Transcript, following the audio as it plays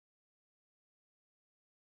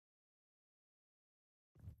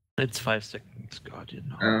It's 5 seconds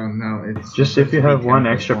Guardian. Oh no, it's Just if you have one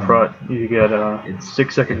extra prot, you get a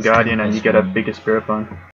 6-second Guardian and you get a bigger Spirit Bond.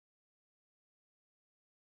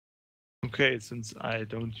 Okay, since I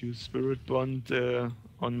don't use Spirit Bond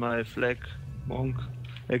on my flag monk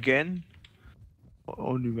again,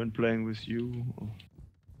 only when playing with you,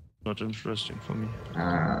 not interesting for me.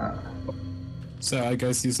 So I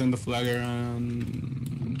guess you send the flagger on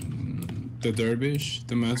the dervish,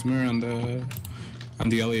 the mesmer, and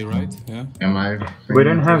the LE, right? Yeah. Am I? We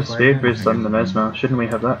don't have speed boost on the Mesmer, shouldn't we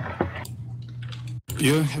have that?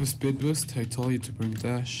 You don't have speed boost. I told you to bring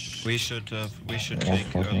dash. We should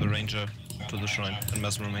take the ranger to the shrine and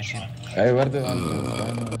mesmer machine. Hey, where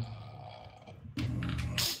the?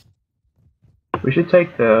 We should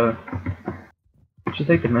take the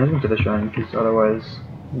Mesmer to the shrine, because otherwise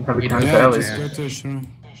we have a counter Yeah, to just LE. go to the shrine.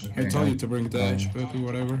 I told you to bring dash, but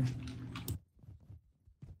whatever.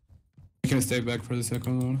 You can stay back for the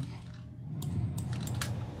second one.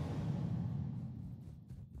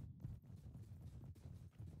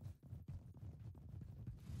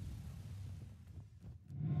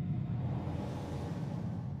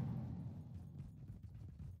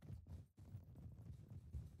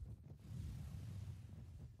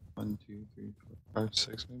 One, 2, 3, 4, 5,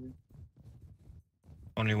 6 maybe.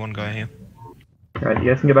 Only one guy here. Alright, you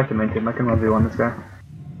guys can get back to main team, I can 1v1 this guy.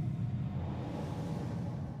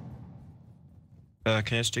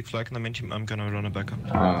 Can you stick flag in the main team? I'm gonna run a backup.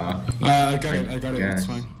 I got it, it's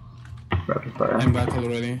fine. Rapid fire. I'm back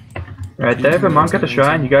already. Alright, they have a monk at the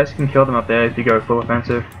shrine, you guys can kill them up there if you go full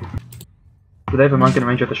offensive. So they have a monk and a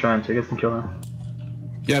ranger at the shrine, so you guys can kill them.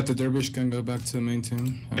 Yeah, the dervish can go back to the main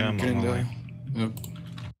team. Yeah, I'm on my way. Yep.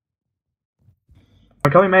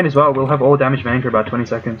 I'm coming main as well, we'll have all damage main for about 20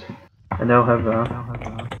 seconds. And they'll have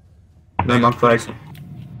no monk flag.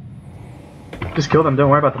 Just kill them, don't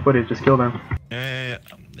worry about the footage, just kill them. Yeah.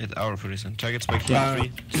 It's our reason. Target spike here.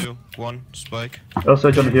 3, 2, 1, spike. Also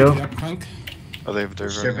on the hill. Yeah, punk. Oh, they're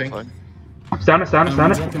very flag. Stand it.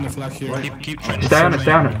 Dropping the flag here. Keep training. Stay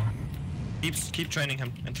on it. Keep training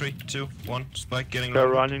him. In 3, 2, 1, spike getting They're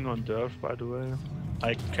low. running on Derv, by the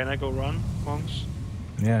way. Can I go run, monks?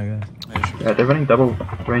 Yeah. Yeah, they're running double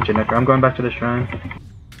range in necro. I'm going back to the shrine.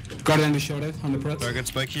 Guardian is shorted on the prot. Target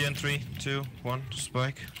spike here in 3, 2, 1,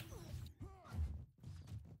 spike.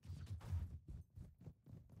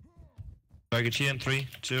 Target here in 3,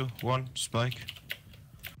 2, 1, spike.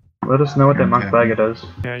 Let us know what that monk flag does.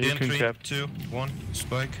 Yeah, you Here in can 3, cap. 2, 1,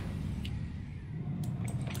 spike.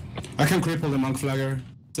 I can cripple the monk flagger,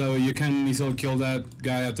 so you can easily kill that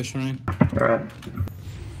guy at the shrine. Alright.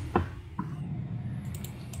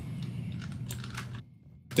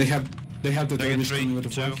 They have the Target dervish 3, coming with the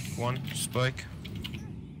 2, flag. 1, spike.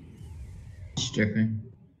 Stripping.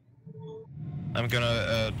 I'm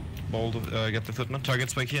gonna get the footman. Target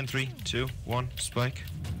spike here in 3, 2, 1, spike.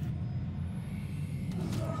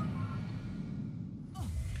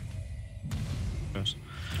 Yes.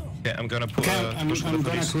 Okay, I'm gonna pull. Okay, I'm push for the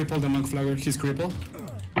gonna footies. cripple the monk flagger. He's crippled.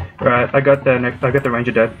 Alright, I got the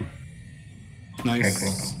ranger dead.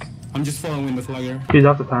 Nice. I'm just following the flagger. He's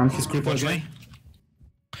off the pan. He's crippled Watch again. me.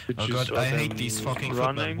 Did Oh you god, saw I hate them these fucking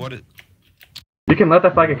footmen. running? What is... You can let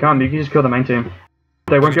that flag come, you can just kill the main team.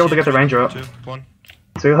 They won't be able to get the ranger up. 2, 1.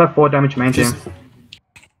 So you'll have 4 damage main team.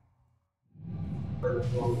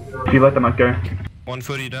 If you let the monk go. 1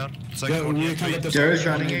 footy down. Second Yeah, one we here. can 3. get the There's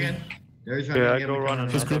running again. There's running Yeah, I again. go run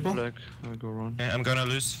He's another crippled? flag. I go run. Okay, I'm gonna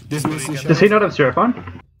lose. This footy misses again. shot. Does he not have Syrup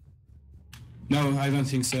on? No, I don't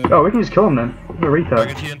think so. Oh, we can just kill him then. What a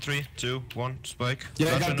Target retard. here in 3, 2, 1, spike. Yeah,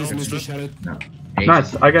 I Gotcha, got this no, misses strip. shot. No.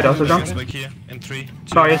 Nice, I got also jump. Spike here in 3,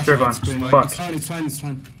 2, Oh, he has Syrup on. It's Fuck. fine, it's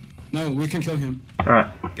fine. No, we can kill him. Alright,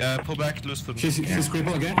 pull back, lose footman. He's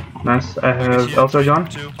crippled again. nice. I Target have here, also 3, John.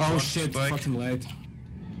 2, Oh 1, shit, spike. fucking late.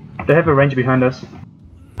 They have a ranger behind us.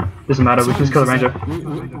 Doesn't matter, we can just kill the ranger.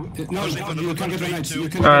 No, you can get the knights. You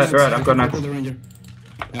can Alright, I'm going cripple knights. the ranger.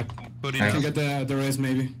 Yeah, Footy you can down. get the raise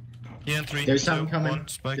maybe. Here in 3, There's 2, some coming. 1,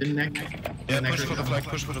 spike. Didn't they? Yeah,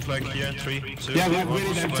 push for the flag here in 3, 2, Yeah, 1, we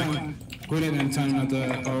need end spike. time. We need end time at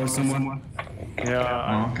the or someone. Yeah,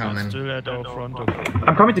 I'm coming. still at our front of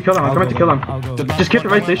I'm coming to kill him, I'm coming to kill him. I'll go. Just keep the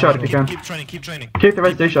right D shot if you can. Keep training, keep training. Keep the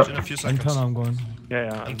right D shot. In a few Until seconds. I'm going. Yeah,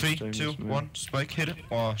 In I'm 3, staying 2, with me. 1, spike, hit it.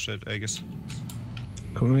 Oh shit, I guess.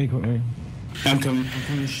 Come with me. I'm coming,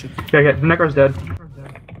 shit. Okay, the Necro's dead.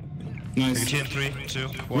 Nice. Here in 3, 2,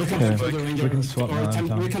 We 1, can kill spike. the ranger. We can swap Or now, time,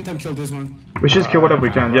 Tom. we can time kill this one. We should just kill whatever we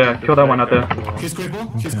can, yeah, kill that one out there. He's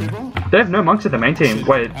crippled. He's crippled. They have no monks at the main team.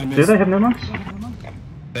 Wait, do they have no monks?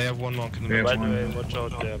 They have 1 monk in the We have middle. By the one. way, watch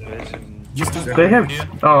out, they're basing. Just time. They have,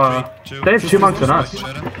 Here, they have 2 monks on us.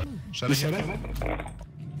 Shut up. Shut You up. shut it?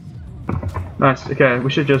 Nice. Okay,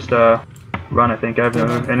 we should just run. I think I have no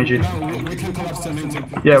energy. No, we can collapse the main team.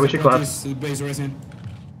 Yeah, we should collapse. Base racing.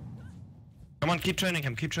 Come on, keep training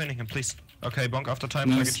him, please. Okay, bonk after time,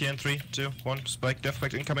 Nice. target here in 3, 2, 1, spike, death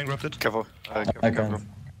spike incoming, wrapped it. Careful. I Careful.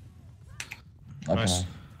 can. Nice.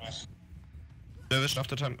 Dervish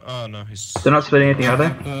after time. Oh no, he's. They're not splitting anything, are they?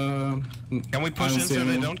 Can we push in so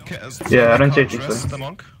they don't Yeah, I don't see can't it, rest so. the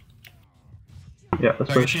monk? Yeah,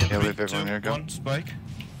 let's Target push. here in Yeah, 3, leave everyone 2, here, go. 1, spike.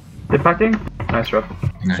 They're packing. Nice rep.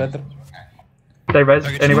 Nice. They res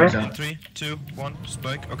Target anyway. here in 3, 2, 1,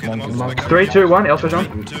 spike. Okay, the monk Monk. spike. 3, 2, 1. Elsa 3,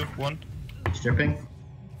 on. 2, 1. Stripping.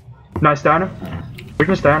 Nice downer. We can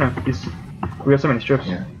just downer. We have so many strips.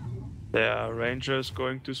 Yeah. There are rangers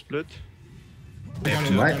going to split. They have Got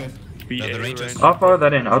it, two. What? got it. BA the rangers. ranger. I'll follow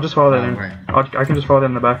that in. I'll just follow that in. Right. I can just follow that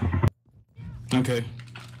in the back. Okay.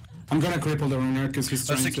 I'm gonna cripple the runner because he's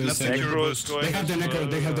trying to let's send secure it. a boost. They have the necro,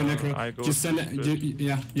 they have the I necro. go Just send it, split.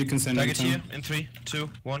 yeah, you can send Target it. here in 3, 2,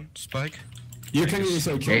 1, spike. You can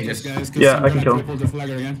also kill Okay, this just- guys because Yeah, I'm I can gonna kill. cripple the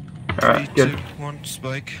flagger again. 3, Alright, 2, good. 1,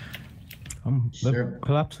 spike. They're Sure.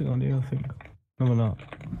 collapsing on you, I think. No, we're not.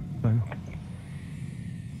 Fine.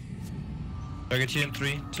 Target here in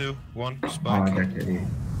 3, 2, 1, Oh, spike. okay.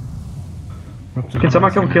 Can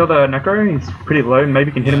someone come kill the necro? He's pretty low. Maybe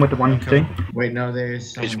we can hit him with the one thing. Wait, no,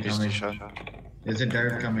 there's someone HP coming. shot. There's a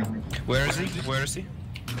dirt coming. Where is he? Where is he?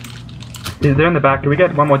 They're in the back. Can we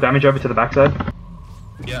get one more damage over to the backside?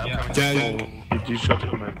 Yeah, I'm coming. Yeah, Did you shot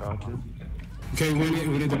from my party? okay, we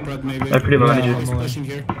need the prod maybe. They're pretty low Yeah, energy. He's pushing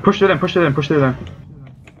here. Push through them. Push through them. Push through them.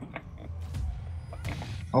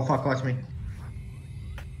 Oh fuck, watch me.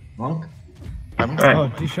 Monk? Alright. Oh,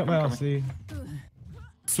 he shot my LC.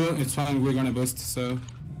 So it's fine, we're gonna boost, so.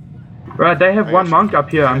 Right, they have one monk up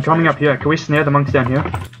here. I'm coming up here. Can we snare the monks down here?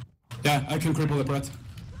 Yeah, I can cripple the prod.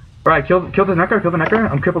 Right, kill the necro. Kill the necro.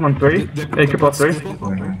 I'm crippled on 3. Hey, cripple up 3.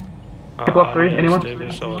 Cripple up 3. Anyone? Can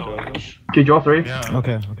you draw 3? Yeah,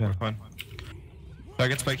 Okay. fine.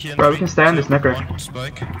 Target spike here in Right, 3, we can stay on this 2, necro. 1,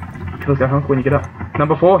 spike. Kill that hunk when you get up.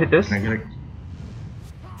 Number 4, hit this. Negative.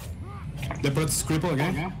 The prod's cripple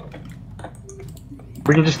again.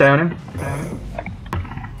 We can just stay on him.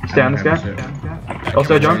 Stay on this guy.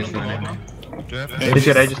 Also, John. He's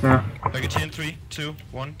got Aegis now. Target here in 3, 2,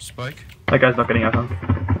 1, spike. That guy's not getting out hunk.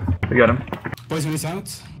 We got him. Poison is out.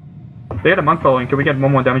 They got a monk following. Can we get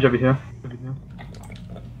one more damage over here?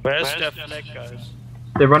 Where's their flag, guys?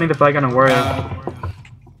 They're running the flag gun and warrior.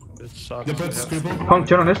 It sucks. The prod's cripple. Honk,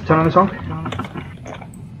 turn on this. Turn on this honk.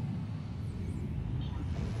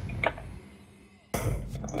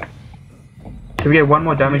 Can we get one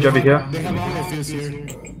more damage over here? They have all of this here.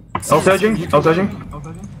 All surging. All surging.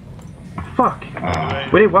 Fuck.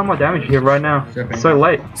 We need one more damage here right now. So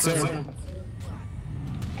late. Sir,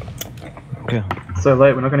 Okay. So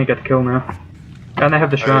late. We're not gonna get the kill now. And they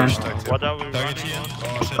have the shrine. What are we Target running here. on?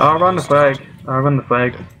 Oh shit. I'll run the flag. I'll run the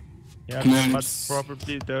flag. Yeah, Nice. but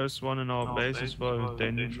probably there's one in our base as well.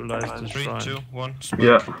 They neutralized the 3, shrine. 2, 1, spike.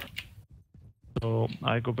 Yeah. So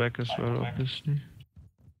I go back as well, obviously.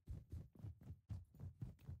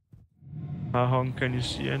 Hong, can you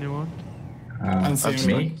see anyone? I'm seeing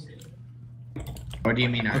me? What do you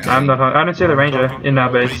mean? I'm not. I don't see the ranger in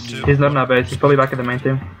our base. He's not in our base. He's probably back at the main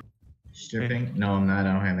team. Stripping? No, I'm not.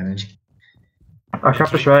 I don't have energy. I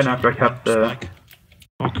capped the shrine after I capped the Spike.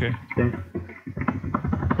 Okay. thing.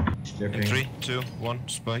 Stripping. 3, 2, 1,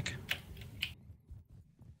 spike.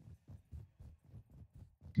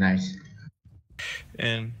 Nice.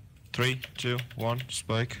 In 3, 2, 1,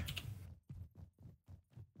 spike.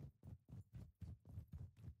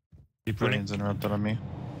 Keep running. Brilliant's interrupted on me.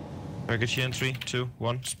 Target here in 3, 2,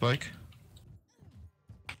 1, spike.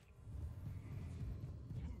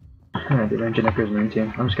 The ranger necro's main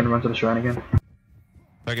team. I'm just gonna run to the shrine again.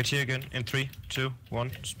 Target here again in 3, 2,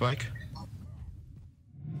 1, spike.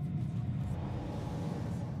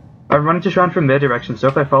 I'm running to shrine from their direction, so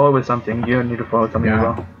if they follow with something, you need to follow something as Yeah.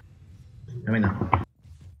 well. Let me know.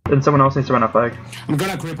 Then someone else needs to run our flag. I'm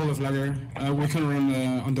gonna cripple the flagger. We can run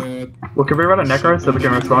on the. Well, can we run a necro so we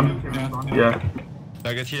can respond? Yeah. Yeah.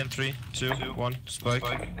 Target here in 3, 2, 1, spike.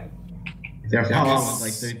 They're following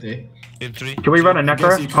like 3-3. In 3. Can we run a Guess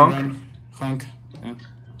necro? you can Honk? run. Honk. Yeah.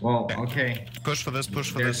 Well, okay. Push for this in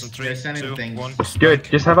 3, They're sending 2, things. 1, Good.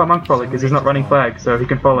 spike. Just have our monk follow because he's not running flag, so he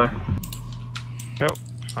can follow. Yep,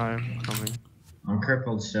 I'm coming. I'm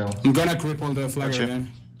crippled still. I'm gonna cripple the flagger Gotcha.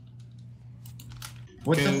 again.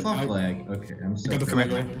 What Okay, the fuck I- flag? Okay, I'm I still got the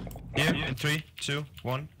crippled. flagger. Here in 3, 2,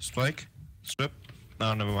 1, spike. Strip.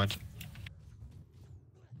 No, never mind.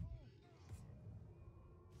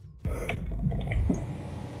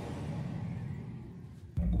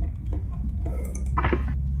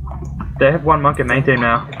 They have one monk at main team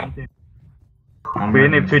now. We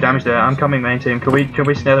need 2 damage there. I'm coming main team. Can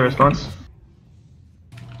we snare the response?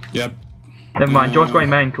 Yep. Never mind. John's going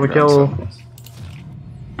main. Can we kill this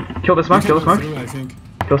monk? Kill this monk? Through, I think.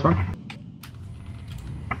 Kill this monk?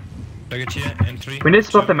 Target here in 3. We need to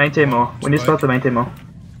stop the main team more. We need to stop the main team more.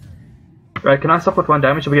 Right, can I stop with 1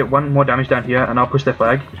 damage so we get 1 more damage down here and I'll push their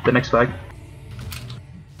flag, the next flag.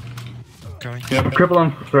 Coming. Yep. Cripple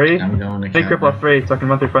on 3. I'm going to Take cripple off 3 so I can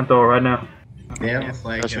run through front door right now. They have a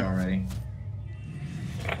flag here already.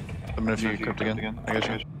 I'm gonna view crypt again. I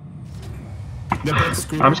got you. The bots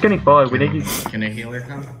screw. I'm just getting followed. We need you. Can a healer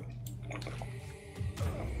come?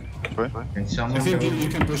 Sorry? Can I someone think go? you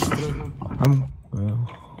can push through.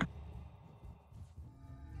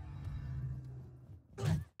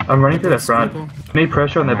 I'm running through their front. Cripple. We need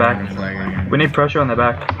pressure on their I'm back. flag again. We need pressure on their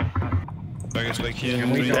back. Target's back here Can in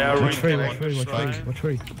we 3. go- They are Watch free, watch on free, the watch free, shrine. watch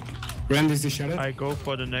free. Rand is the shadow. I go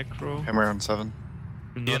for the necro. Hammer on 7.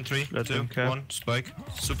 Do Here in not 3, let 2, them cap. 1. Spike.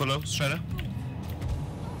 Super low. Shadow.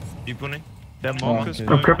 Keep running. Their monk is I'm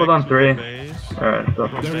going crippled back on to 3. the base. Alright, so.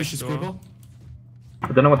 From Dervish back is door. cripple. I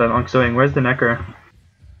don't know what that monk's doing. Where's the necker?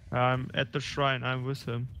 I'm at the shrine. I'm with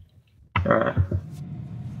him. Alright.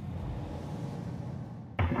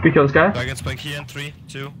 We kill this guy? Target's back here in 3,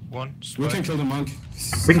 2, 1. We Spike. can kill the monk.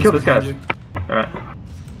 We can kill this guy. Alright.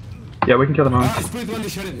 Yeah, we can kill the monk. Ah, Spirit one, the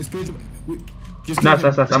shadow. Spirit. Just Nice, kill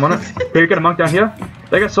nice, him. nice. I'm on it. Here, get a monk down here.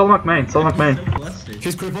 They got soul monk main. Soul monk main.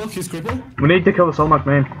 He's cripple. He's cripple. We need to kill the soul monk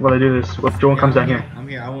main while they do this. While Jordan comes down here. I'm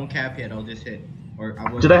here. I won't cap yet. I'll just hit. Or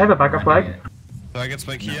I will Do they have a cap, backup but not flag? yet. Target's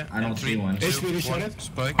back here. I don't in see 3, one. 2, HP 1. shadow.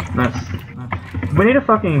 Spike. Nice. We need to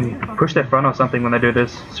fucking push their front or something when they do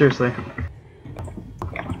this. Seriously.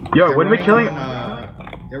 Yo, They're when we're running killing.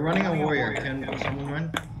 on, they're running a warrior. Can someone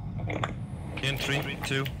run? In 3,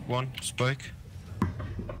 2, 1. Spike.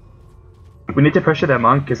 We need to pressure their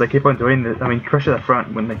monk because they keep on doing this. I mean, pressure their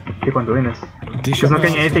front when they keep on doing this. Because not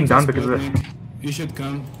getting anything done because of it. You should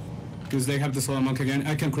come. Because they have the solo monk again.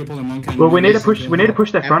 I can cripple the monk. And Well, we need to Mason push. kill We need to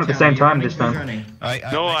push their front at the same time Running, this time. running. No, next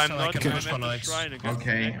I'm time I not. can I'm push for at the knights. shrine against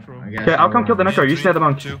Okay. the necro. I guess Okay, I'll come kill the we'll necro. You snare the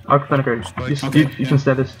monk. Two. I'll kill the necro. Okay, You can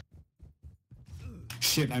snare this.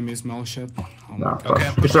 Shit, I missed my shot. Oh my Nah, God. fuck. Okay,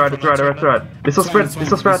 I'm It's alright. It's alright. pushing It's alright. This will spread. This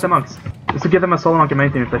will spread out the monks. This will give them a solo monk and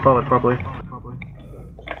main team if they follow it properly.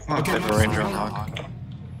 Fuck. They have a ranger on hog.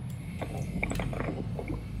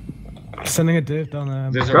 Sending a div down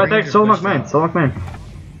there. There's a Right there, ranger solo monk pushed main. up. Solo monk main.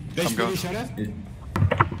 HP going. shadow?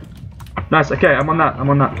 Nice. Okay, I'm on that. I'm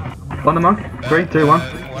on that. On the monk. 3, 2, 1.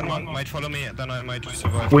 One monk might follow me, then I might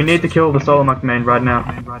survive. We need to kill the solo monk main right now.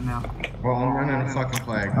 Well, I'm running a fucking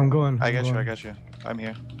flag. I'm going. I I'm got you, I going. got you. I'm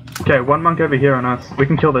here. Okay, 1 monk over here on us. We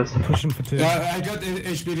can kill this. Pushing for 2. I got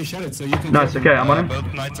HP shot, so you can. Nice. kill Okay, him. I'm on him.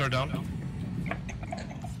 Both knights are down.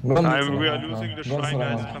 We are losing the shrine,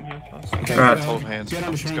 guys. Come here fast. Okay, Alright. Hold hands. Get on the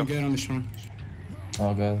Let's shrine, go. get on the shrine.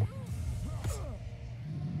 Oh god.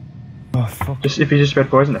 Oh, fuck. Just if you just spread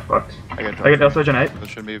poison, they're fucked. I got I get L Surgeon 8. That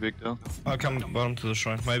shouldn't be a big deal. I'll come bottom to the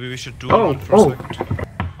shrine. Maybe we should do Oh, one for oh. a second.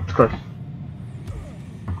 It's close.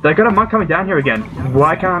 They got a monk coming down here again.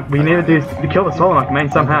 Why can't we need to do kill the solo monk main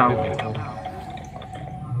somehow?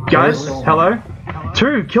 Guys, hello?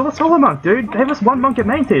 2, kill the solo monk, dude. They have us 1 monk at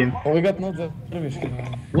main team. Oh, we got not the dervish. What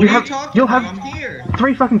You are you have- talking you'll about? have- I'm here.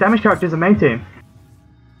 3 fucking damage characters at main team.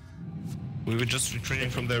 We were just retreating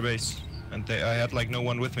from their base. And I had like no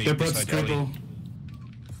one with me The bots beside Ellie. cripple.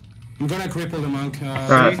 I'm gonna cripple the monk. Do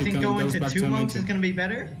Alright. you think going to 2 monks is gonna be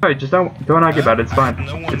better? Alright, just don't argue about it. It's fine.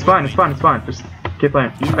 It's fine. It's fine. It's fine. Just keep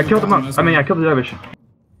playing. I killed the monk. I mean, I killed the dervish.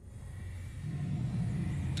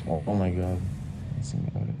 Oh my god. Missing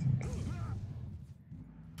everything.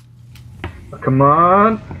 Come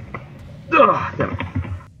on. Ugh, damn it.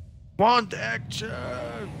 Want action!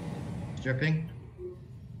 Stripping?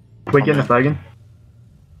 Wait, getting the flag in?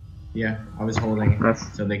 Yeah, I was holding it,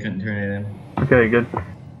 Nice. so they couldn't turn it in. Okay, good.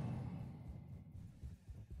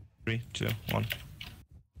 3, 2, 1.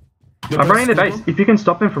 I'm running the base. If you can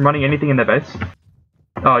stop them from running anything in their base.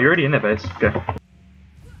 Oh, you're already in their base. Okay.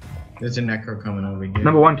 There's a necro coming over here.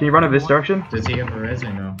 Number 1, can you run over this direction? Does he have a res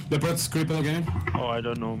or no? The bots cripple again. Oh, I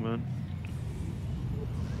don't know, man.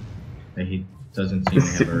 He doesn't seem to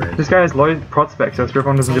This, have a res. this guy has low prot spec, so strip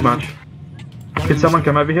on doesn't do much. Can someone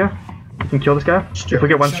come over here? You can kill this guy? If we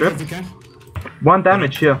get 1 Shadow strip. if you can. 1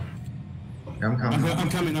 damage here. I'm coming. I'm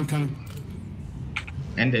coming, I'm coming.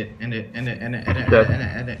 End it, end it, end it, end it, end it, Dead. end it,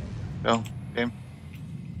 end it. Go. Game.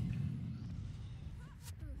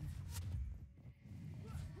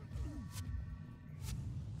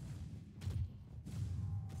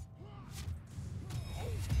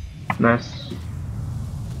 Nice.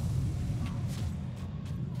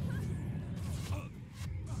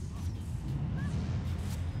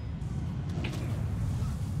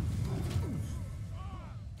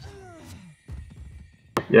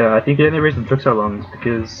 Yeah, I think the only reason it took so long is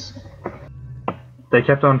because they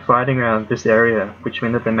kept on fighting around this area, which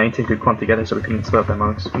meant that the main team could clump together so we couldn't split up their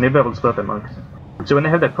monks. We never able to split up their monks. So when they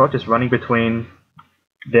have their prot just running between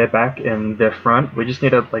their back and their front, we just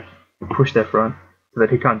need to like push their front so that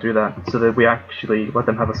he can't do that, so that we actually let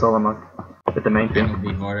them have a solo monk with the main It team. would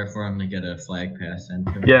be harder for him to get a flag pass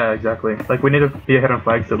into. Yeah, exactly. Like we need to be ahead on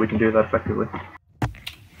flags so we can do that effectively.